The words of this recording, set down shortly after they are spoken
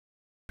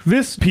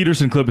This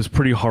Peterson clip is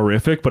pretty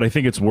horrific, but I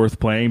think it's worth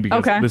playing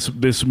because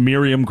this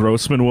Miriam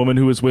Grossman woman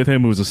who was with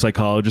him, who was a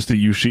psychologist at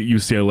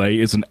UCLA,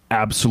 is an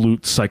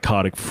absolute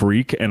psychotic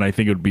freak, and I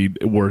think it would be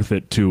worth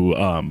it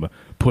to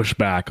push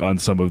back on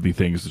some of the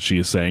things that she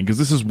is saying, because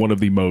this is one of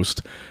the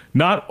most,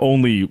 not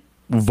only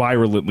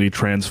virulently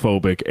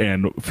transphobic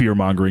and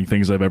fear-mongering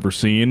things I've ever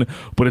seen,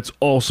 but it's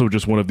also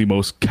just one of the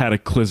most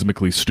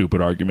cataclysmically stupid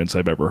arguments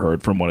I've ever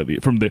heard from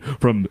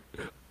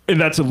and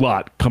that's a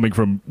lot coming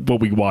from what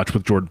we watch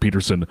with Jordan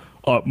Peterson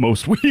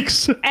most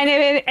weeks.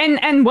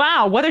 And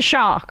wow, what a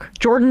shock.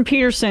 Jordan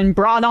Peterson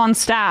brought on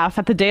staff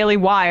at the Daily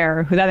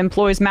Wire, that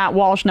employs Matt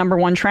Walsh,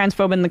 #1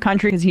 transphobe in the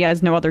country because he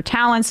has no other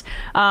talents.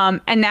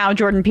 And now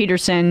Jordan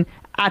Peterson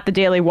at the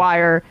Daily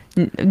Wire,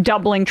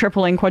 doubling,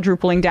 tripling,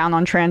 quadrupling down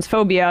on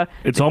transphobia.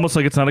 It's almost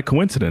like it's not a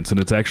coincidence,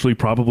 and it's actually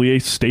probably a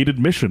stated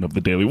mission of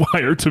the Daily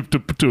Wire to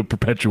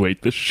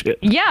perpetuate this shit.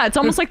 Yeah, it's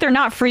almost like they're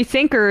not free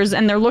thinkers,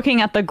 and they're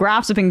looking at the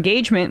graphs of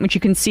engagement, which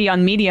you can see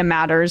on Media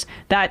Matters,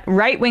 that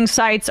right-wing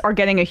sites are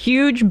getting a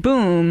huge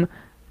boom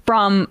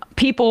from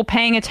people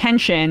paying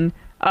attention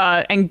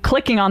and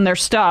clicking on their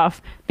stuff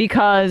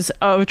because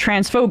of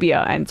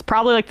transphobia. And it's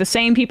probably like the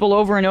same people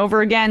over and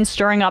over again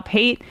stirring up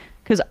hate,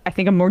 because I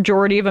think a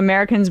majority of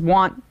Americans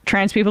want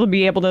trans people to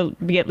be able to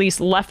be at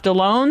least left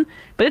alone,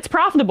 but it's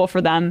profitable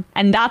for them,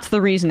 and that's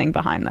the reasoning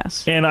behind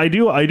this. And I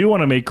do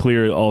want to make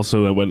clear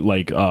also that when,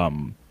 like,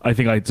 I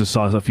think I just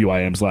saw a few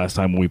IMs last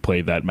time when we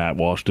played that Matt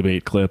Walsh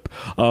debate clip.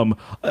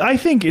 I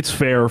think it's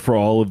fair for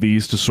all of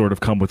these to sort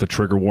of come with a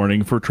trigger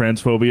warning for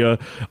transphobia.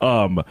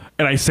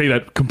 And I say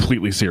that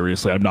completely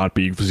seriously. I'm not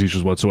being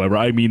facetious whatsoever.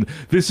 I mean,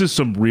 this is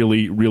some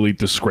really, really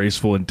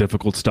disgraceful and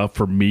difficult stuff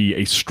for me,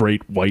 a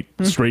straight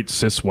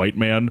cis white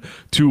man,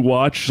 to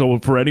watch. So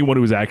for anyone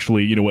who's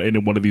actually, you know,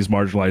 in one of these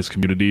marginalized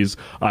communities,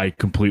 I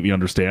completely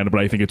understand.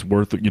 But I think it's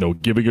worth, you know,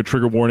 giving a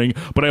trigger warning.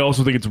 But I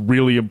also think it's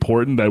really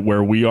important that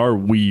where we are,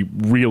 we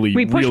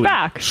push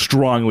back.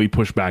 Strongly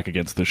push back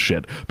against this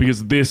shit,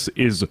 because this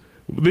is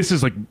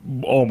like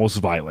almost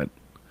violent.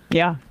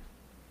 Yeah.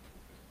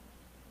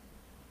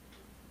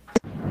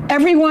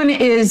 Everyone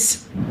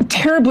is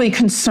terribly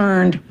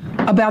concerned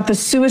about the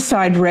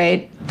suicide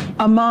rate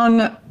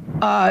among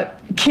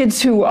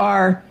kids who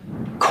are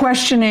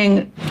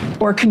questioning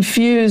or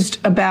confused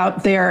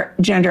about their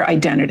gender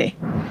identity.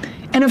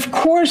 And of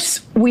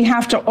course, we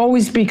have to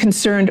always be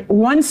concerned.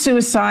 One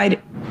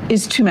suicide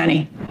is too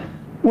many.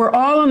 We're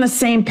all on the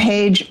same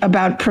page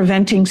about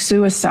preventing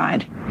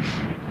suicide.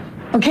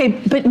 Okay,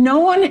 but no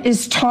one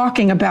is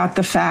talking about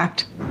the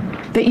fact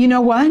that, you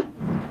know what?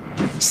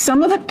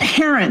 Some of the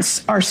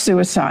parents are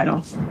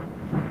suicidal.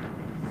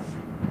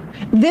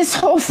 This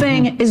whole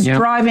thing is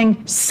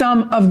driving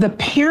some of the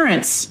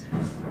parents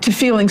to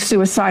feeling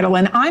suicidal.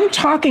 And I'm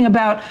talking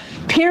about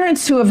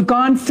parents who have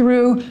gone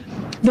through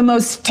the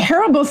most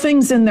terrible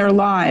things in their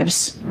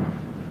lives.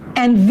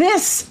 And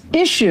this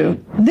issue,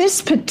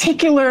 this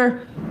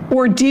particular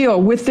ordeal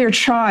with their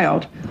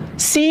child,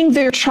 seeing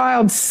their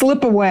child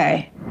slip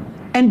away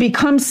and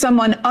become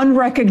someone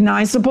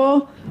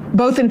unrecognizable,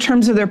 both in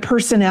terms of their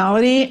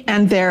personality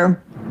and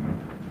their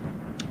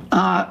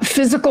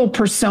physical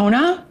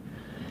persona,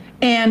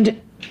 and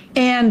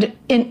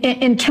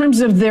in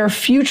terms of their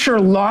future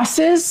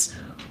losses.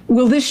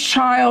 Will this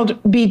child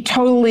be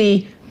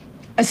totally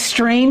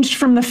estranged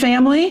from the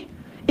family?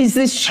 Is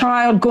this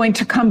child going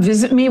to come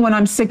visit me when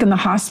I'm sick in the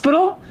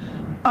hospital?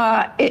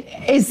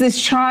 Is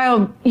this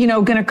child, you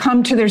know, going to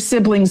come to their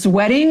siblings'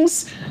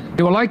 weddings?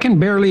 Well, I can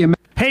barely imagine.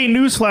 Hey,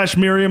 newsflash,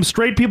 Miriam,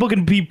 straight people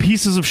can be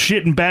pieces of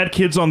shit and bad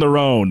kids on their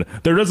own.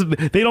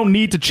 They don't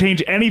need to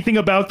change anything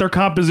about their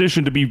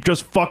composition to be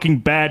just fucking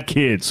bad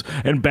kids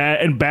and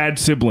bad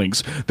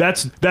siblings.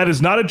 That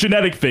is not a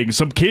genetic thing.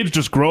 Some kids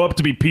just grow up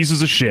to be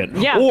pieces of shit.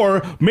 Yeah.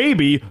 Or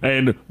maybe,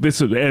 and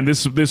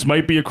this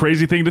might be a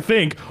crazy thing to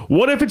think,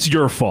 what if it's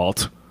your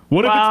fault?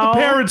 What if it's the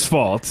parents'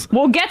 fault?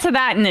 We'll get to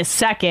that in a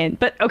second.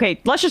 But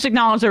okay, let's just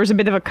acknowledge there was a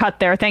bit of a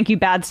cut there. Thank you,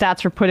 Bad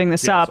Stats, for putting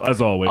this up.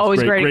 As always.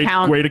 Always great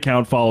account. Great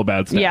account, follow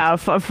Bad Stats.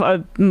 Yeah,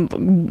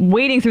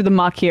 wading through the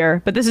muck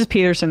here. But this is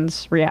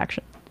Peterson's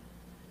reaction.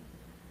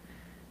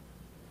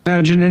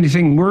 Imagine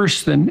anything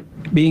worse than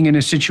being in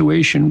a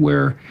situation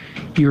where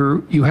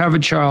you have a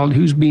child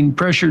who's being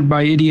pressured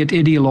by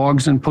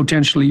ideologues and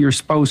potentially your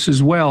spouse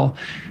as well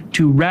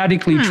to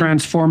radically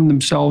transform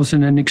themselves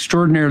in an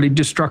extraordinarily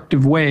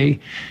destructive way,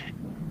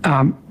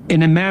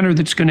 in a manner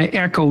that's going to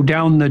echo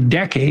down the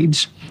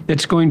decades,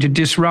 that's going to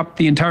disrupt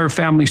the entire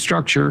family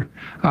structure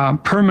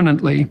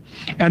permanently,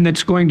 and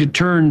that's going to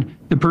turn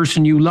the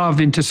person you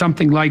love into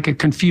something like a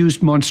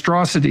confused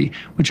monstrosity,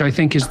 which I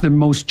think is the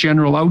most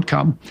general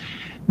outcome.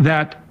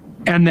 That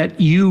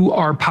you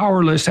are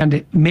powerless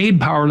and made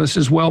powerless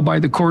as well by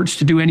the courts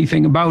to do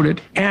anything about it,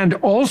 and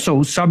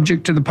also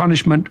subject to the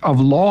punishment of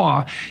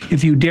law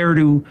if you dare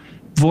to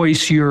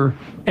voice your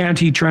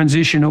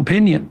anti-transition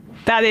opinion.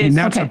 That is, and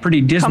that's a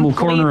pretty dismal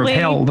corner of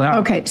hell.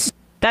 Okay.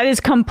 That is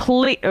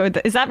complete.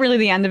 Is that really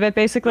the end of it,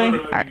 basically? No.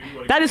 All right.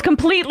 That is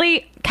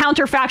completely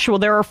counterfactual.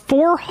 There are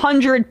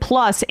 400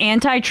 plus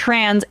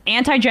anti-trans,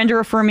 anti-gender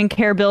affirming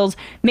care bills,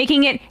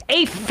 making it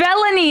a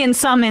felony in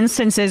some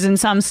instances in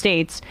some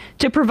states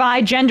to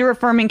provide gender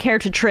affirming care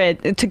to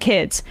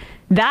kids.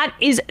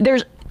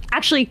 There's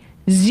actually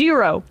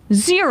zero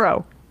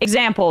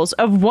examples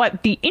of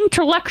what the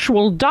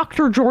intellectual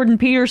Dr. Jordan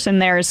Peterson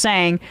there is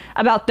saying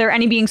about there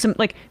being some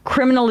like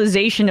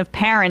criminalization of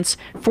parents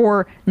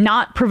for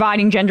not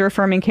providing gender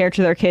affirming care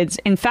to their kids.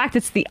 In fact,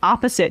 it's the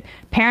opposite.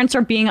 Parents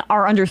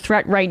are under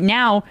threat right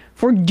now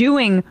for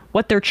doing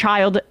what their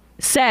child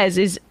says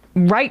is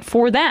right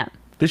for them.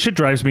 This shit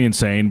drives me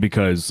insane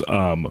because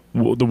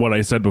what I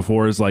said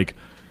before is like,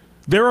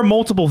 there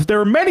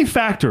are many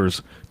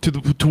factors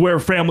to where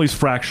families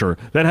fracture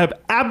that have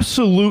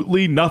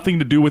absolutely nothing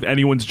to do with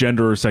anyone's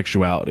gender or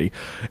sexuality.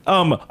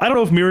 I don't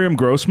know if Miriam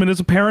Grossman is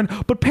a parent,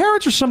 but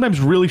parents are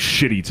sometimes really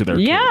shitty to their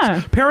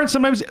kids. Parents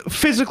sometimes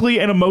physically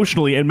and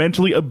emotionally and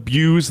mentally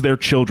abuse their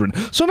children.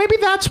 So maybe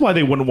that's why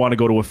they wouldn't want to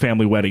go to a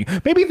family wedding.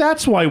 Maybe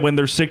that's why when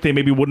they're sick, they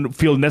maybe wouldn't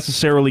feel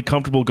necessarily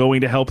comfortable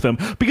going to help them.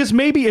 Because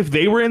maybe if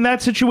they were in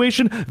that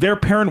situation, their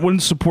parent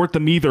wouldn't support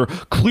them either.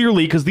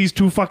 Clearly, because these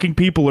two fucking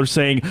people are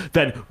saying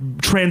that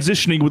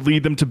transitioning would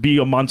lead them to be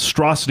a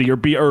monstrosity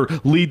or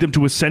lead them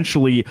to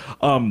essentially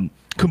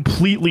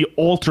completely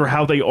alter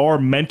how they are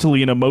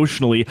mentally and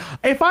emotionally.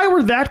 If I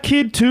were that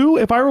kid too,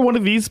 if I were one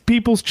of these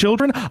people's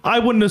children, I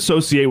wouldn't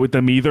associate with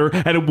them either,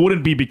 and it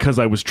wouldn't be because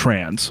I was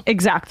trans.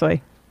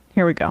 Exactly.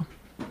 Here we go.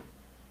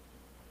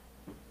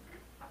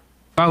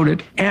 About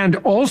it, and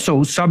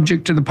also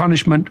subject to the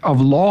punishment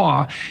of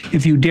law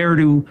if you dare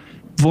to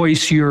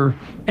voice your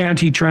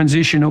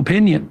anti-transition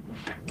opinion.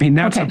 I mean,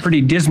 that's a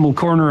pretty dismal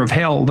corner of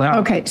hell.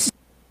 Okay.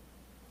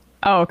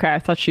 Oh, okay. I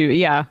thought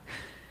yeah.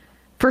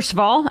 First of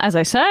all, as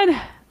I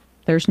said,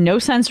 there's no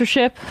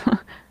censorship.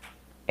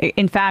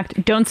 In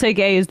fact, Don't Say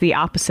Gay is the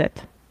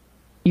opposite.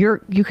 You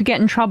could get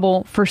in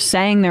trouble for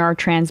saying there are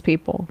trans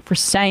people, for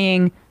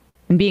saying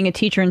and being a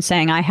teacher and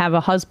saying I have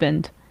a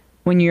husband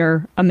when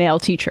you're a male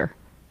teacher.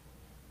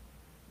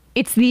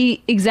 It's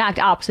the exact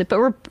opposite, but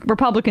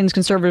Republicans,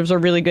 conservatives are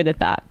really good at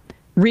that.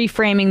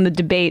 Reframing the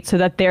debate so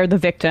that they're the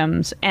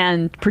victims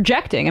and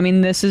projecting. I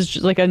mean, this is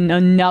just like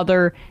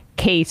another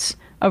case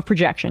of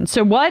projection.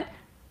 So what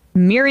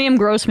Miriam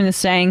Grossman is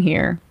saying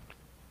here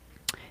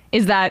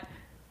is that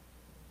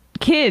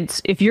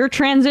kids, if you're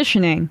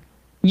transitioning,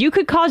 you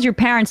could cause your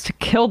parents to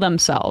kill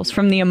themselves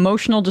from the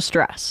emotional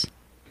distress.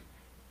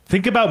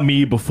 Think about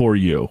me before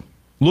you.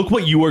 Look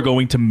what you are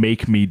going to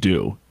make me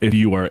do if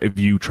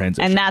you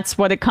transition. And that's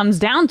what it comes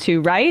down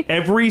to, right?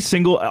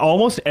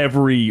 Almost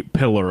every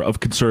pillar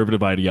of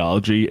conservative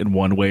ideology in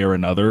one way or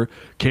another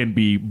can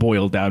be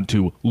boiled down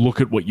to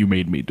look at what you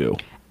made me do.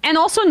 And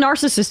also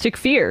narcissistic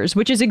fears,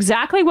 which is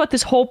exactly what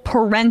this whole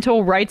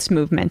parental rights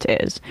movement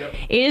is. Yep.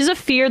 It is a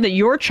fear that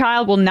your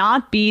child will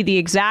not be the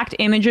exact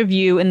image of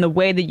you in the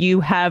way that you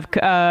have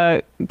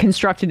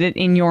constructed it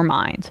in your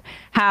mind.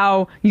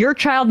 How your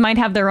child might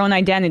have their own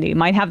identity,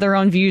 might have their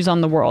own views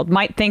on the world,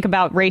 might think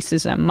about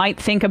racism, might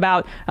think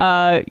about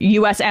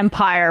U.S.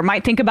 empire,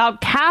 might think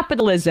about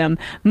capitalism,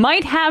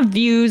 might have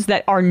views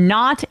that are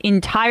not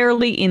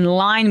entirely in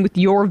line with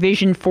your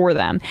vision for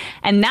them.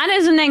 And that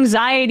is an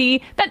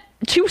anxiety that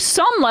to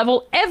some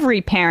level,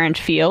 every parent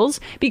feels,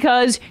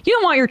 because you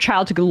don't want your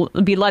child to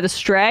be led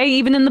astray,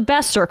 even in the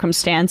best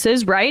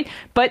circumstances, right?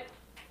 But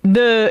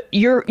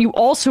you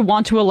also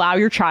want to allow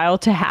your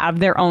child to have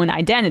their own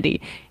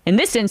identity. In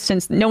this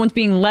instance, no one's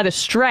being led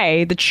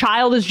astray. The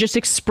child is just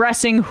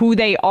expressing who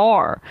they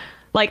are.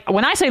 Like,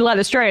 when I say led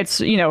astray,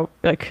 it's,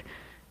 like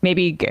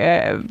maybe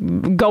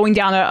going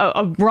down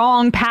a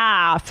wrong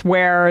path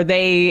where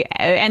they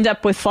end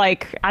up with,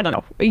 like, I don't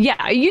know.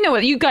 Yeah,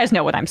 you guys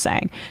know what I'm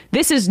saying.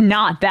 This is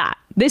not that.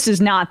 This is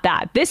not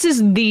that. This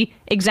is the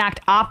exact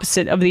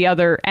opposite of the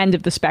other end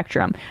of the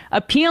spectrum.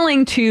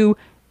 Appealing to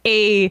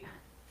a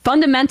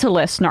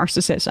fundamentalist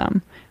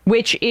narcissism,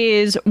 which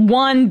is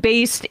one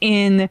based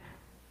in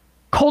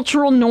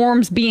cultural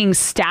norms being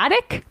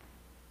static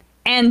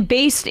and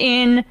based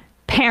in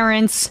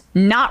parents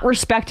not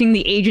respecting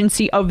the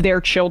agency of their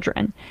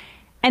children.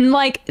 And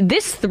like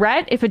this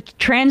threat, if a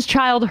trans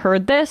child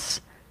heard this,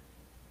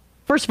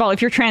 first of all,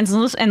 if you're trans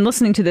and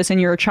listening to this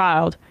and you're a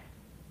child,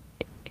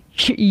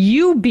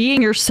 you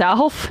being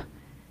yourself,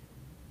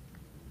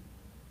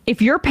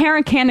 if your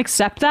parent can't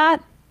accept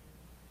that,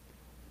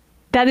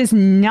 that is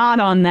not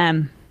on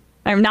them.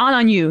 Or not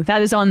on you.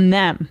 That is on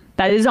them.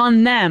 That is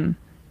on them.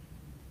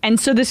 And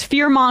so this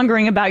fear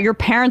mongering about your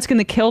parents going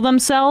to kill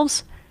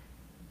themselves,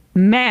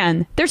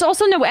 man, there's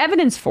also no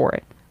evidence for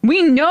it.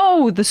 We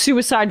know the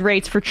suicide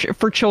rates for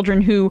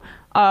children who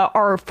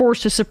are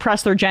forced to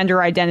suppress their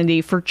gender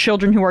identity, for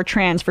children who are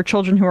trans, for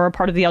children who are a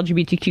part of the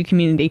LGBTQ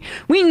community.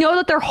 We know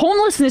that their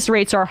homelessness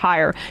rates are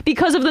higher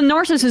because of the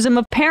narcissism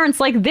of parents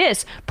like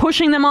this,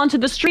 pushing them onto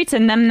the streets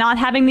and them not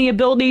having the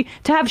ability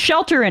to have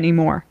shelter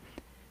anymore.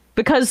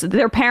 because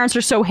their parents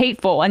are so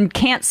hateful and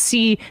can't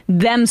see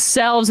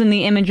themselves in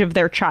the image of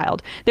their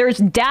child. There's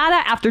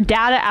data after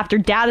data after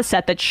data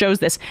set that shows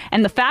this.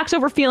 And the Facts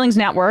Over Feelings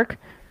Network,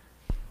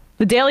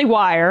 the Daily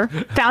Wire,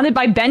 founded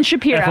by Ben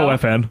Shapiro.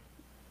 FOFN.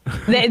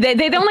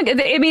 They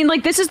don't. I mean,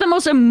 like, this is the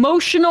most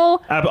emotional,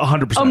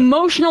 100%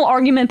 emotional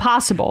argument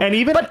possible. And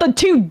even, but the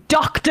two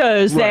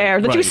doctors there,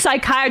 the two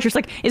psychiatrists,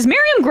 like, is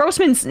Miriam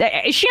Grossman?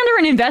 Is she under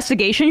an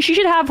investigation? She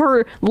should have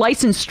her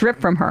license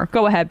stripped from her.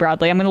 Go ahead,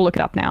 Bradley. I'm going to look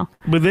it up now.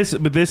 But this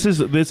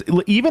is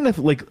even if,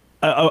 like,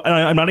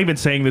 I'm not even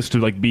saying this to,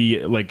 like, be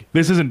like,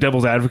 this isn't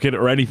devil's advocate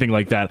or anything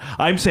like that.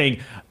 I'm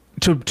saying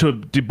to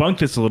debunk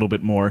this a little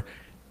bit more.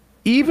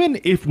 Even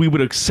if we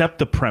would accept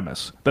the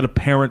premise that a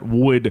parent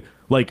would,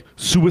 like,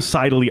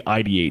 suicidally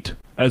ideate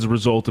as a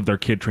result of their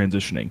kid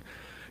transitioning,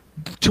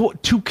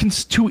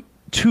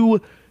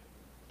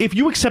 if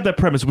you accept that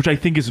premise, which I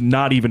think is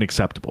not even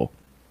acceptable,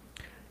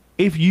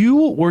 if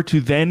you were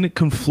to then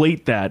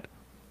conflate that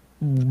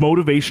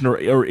motivation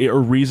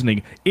or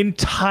reasoning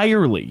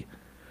entirely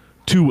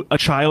to a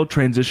child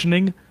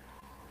transitioning,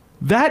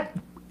 that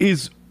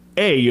is,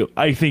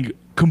 I think,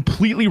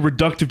 completely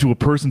reductive to a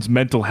person's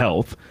mental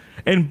health,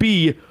 and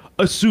B,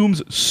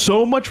 assumes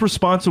so much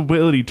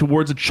responsibility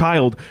towards a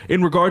child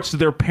in regards to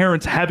their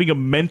parents having a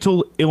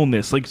mental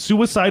illness. Like,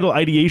 suicidal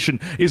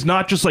ideation is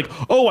not just like,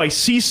 oh, I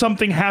see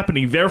something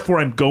happening, therefore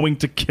I'm going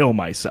to kill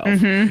myself.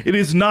 It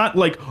is not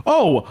like,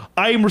 oh,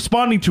 I am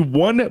responding to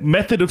one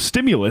method of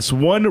stimulus,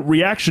 one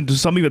reaction to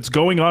something that's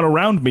going on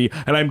around me,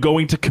 and I'm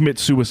going to commit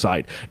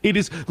suicide. It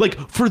is like,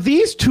 for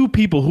these two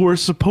people who are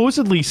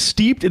supposedly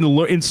steeped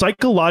in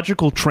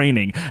psychological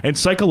training and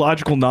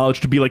psychological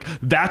knowledge to be like,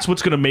 that's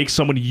what's going to make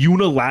someone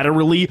unilaterally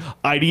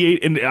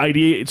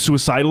ideate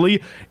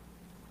suicidally,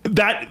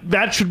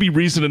 that should be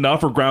reason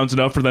enough or grounds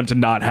enough for them to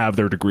not have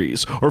their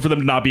degrees or for them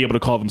to not be able to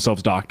call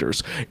themselves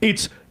doctors.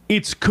 It's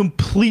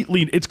complete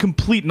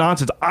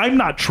nonsense. I'm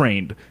not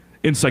trained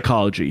in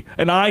psychology,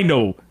 and I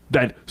know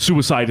that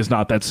suicide is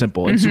not that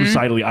simple, and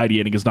suicidally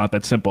ideating is not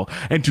that simple.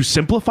 And to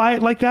simplify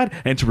it like that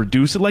and to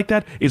reduce it like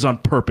that is on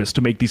purpose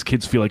to make these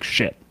kids feel like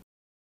shit.